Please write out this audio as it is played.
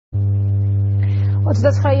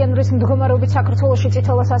29 იანვრის მდგომარეობით საქართველოში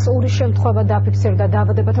წითელასასურის შემთხვევა დაფიქსირდა.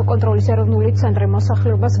 დაავადებათა კონტროლის ეროვნული ცენტრი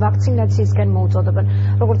მოსახლეობას ვაქცინაციისკენ მოუწოდებენ.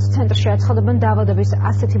 როგორც ცენტრში აცხადებენ, დაავადების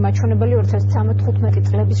ასეთი მაჩვენებელი 2013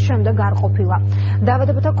 წლების შემდეგ არ ყოფილა.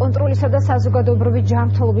 დაავადებათა კონტროლისა და საზოგადოებრივი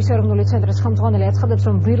ჯანმრთელობის ეროვნული ცენტრის ხელმძღვანელი აცხადებს,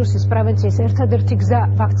 რომ ვირუსის პრევენციის ერთადერთი გზა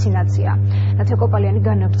ვაქცინაცია. ნათია კოპალიანი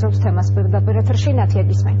განაგრძობს თემას პირდაპირ ეთერში. ნათია,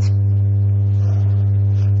 გისმენთ.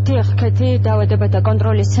 Keti დაავადებათა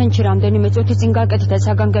კონტროლის ცენტრში რამდენიმე წუთი წინ გაკეთდა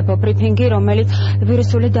საგანგებო ბრიფინგი, რომელიც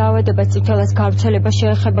ვირუსული დაავადების წითელას გავრცელებას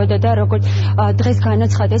შეეხებოდა და როგორც დღეს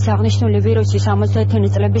განაცხადეს, აღნიშნული ვირუსის 70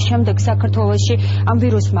 წლების შემდეგ საქართველოში ამ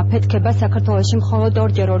ვირუსმა ფეთქება საქართველოში მხოლოდ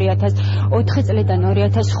ორჯერ 2004 წლიდან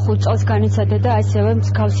 2005 წელს განიცადა და ასევე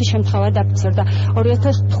მსგავსი შემთხვევა დაფიქსირდა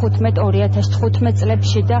 2015-2015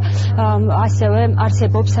 წლებში და ასევე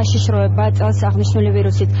არსებობს საშიშროება წელს აღნიშნული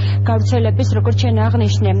ვირუსით გავრცელების, როგორც შენ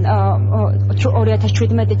აღნიშნე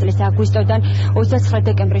 2017 წლის აგვისტოდან 29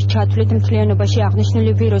 დეკემბრის ჩათვლით მთლიანობაში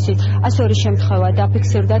აღნიშნული ვირუსით 102 შემთხვევა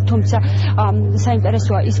დაფიქსირდა, თუმცა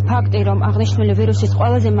საინტერესოა ის ფაქტი, რომ აღნიშნული ვირუსის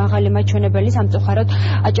ყველაზე მაღალი მაჩვენებელი სამწუხაროდ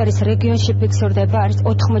აჭარის რეგიონში ფიქსირდება, არის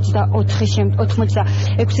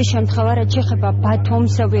 86 შემთხვევა, რაც შეეხება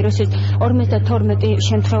ბათუმს ვირუსის 52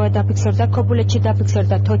 შემთხვევა დაფიქსირდა, ქობულეთში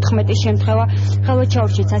დაფიქსირდა 14 შემთხვევა,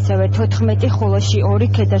 ხელვაჩაურშიც ასევე 14, ხულოში 2,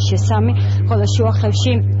 ქედაში 3, ხოლო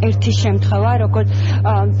შუახევში ერთი შემთხვევა, როგორც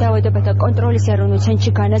დაავადებათა კონტროლის ეროვნულ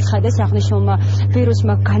ცენტრში განაცხადეს, აღნიშნულმა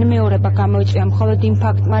ვირუსმა განმეორება გამოიწვია მხოლოდ იმ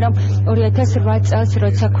ფაქტმა, რომ 2008 წელს,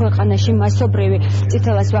 როცა ქვეყანაში მასობრივი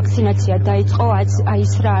წითელას ვაქცინაცია დაიწყო,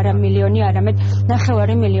 ის რა არა მილიონი, არამედ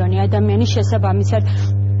 9 მილიონი ადამიანის შესაბამისად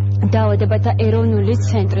დაავადებათა ეროვნული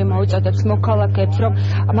ცენტრი მოუწოდებს მოქალაქეებს, რომ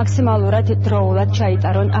მაქსიმალურად დროულად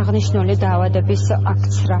ჩაიტარონ აღნიშნული დაავადების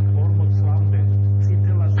აქცია.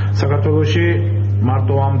 საქართველოში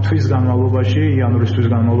მარტო ამ თვის განმავლობაში, იანვრის თვის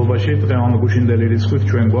განმავლობაში, დღევანდელ გუშინდელი რიცხვით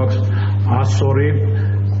ჩვენ გვაქვს 102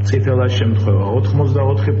 წითელას შემთხვევა.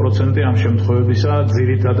 84% ამ შემთხვევებისა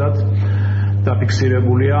ძირითადად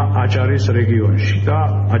დაფიქსირებულია აჭარის რეგიონში და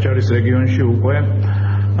აჭარის რეგიონში უკვე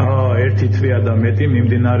ერთი თვეა და მეტი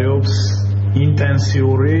მიმდინარეობს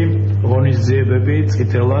ინტენსიური ღონისძიებები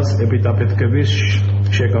წითელას ეპიდაფეთქების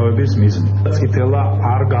შეკავების მიზნით. წითელა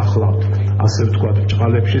არ გახლავთ, ასე ვთქვათ,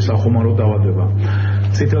 ჭყალებში სახუმარო დაავადება.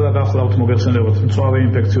 წითელა გახლავთ, მოგეხსენებათ, მწვავე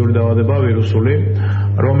ინფექციური დაავადება ვირუსული,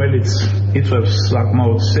 რომელიც იწვევს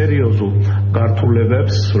საკმაოდ სერიოზულ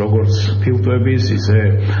გართულებებს, როგორც ფილტვების, ისე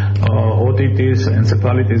ოტიტის,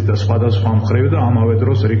 ენცეფალიტის და სხვადასხვა მხრივ და ამავე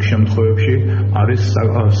დროს რიგ შემთხვევებში არის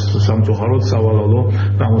სამწუხაროდ სავალალო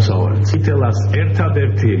გამოსავალი. წითელას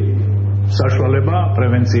ერთადერთი საშუალება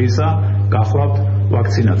პრევენციისა გახლავთ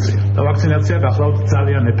ვაქცინაცია. და ვაქცინაცია გახლავთ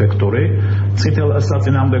ძალიან ეფექტური. წითელას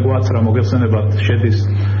საწინააღმდეგო აცრა მოგეხსენებათ შედის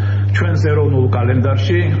ჩვენს ეროვნულ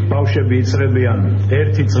კალენდარში. ბავშვები იცრებიან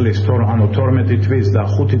 1 წლის, ანუ 12 თვის და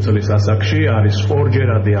 5 წლის ასაკში არის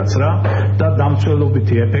ორჯერადი აცრა და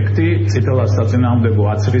დამცველობითი ეფექტი წითელას საწინააღმდეგო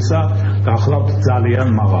აცრისა გახლავთ ძალიან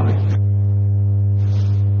მაღალი.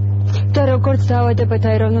 და როგორც დაავადებათა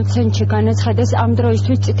ეროვნულ ცენტრში განაცხადეს, ამ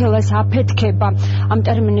დროისთვის წითელას აფეთქება ამ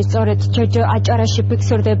ტერმინის სწორედ აჭარაში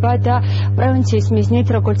ფიქსირდება და პრევენციის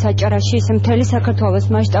მიზნით, როგორც აჭარაში, ისე მთელი საქართველოს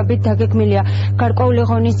მასშტაბით დაგეგმილია გარკვეული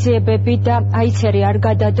ღონისძიებები და აიცერი არ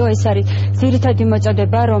გადადო. ეს არის ძირითადი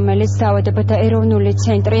მოწოდება, რომელიც დაავადებათა ეროვნული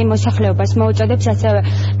ცენტრი მოსახლეობას მოუწოდებს, ასევე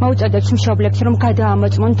მოუწოდებს მშობლებს, რომ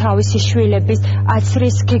გადაამოწმონ თავისი შვილების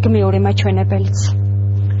აცრის გეგმიური მაჩვენებელიც.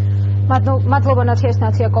 მადლობა,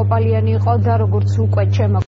 ნათია კოპალიანი იყო და როგორც უკვე ჩემო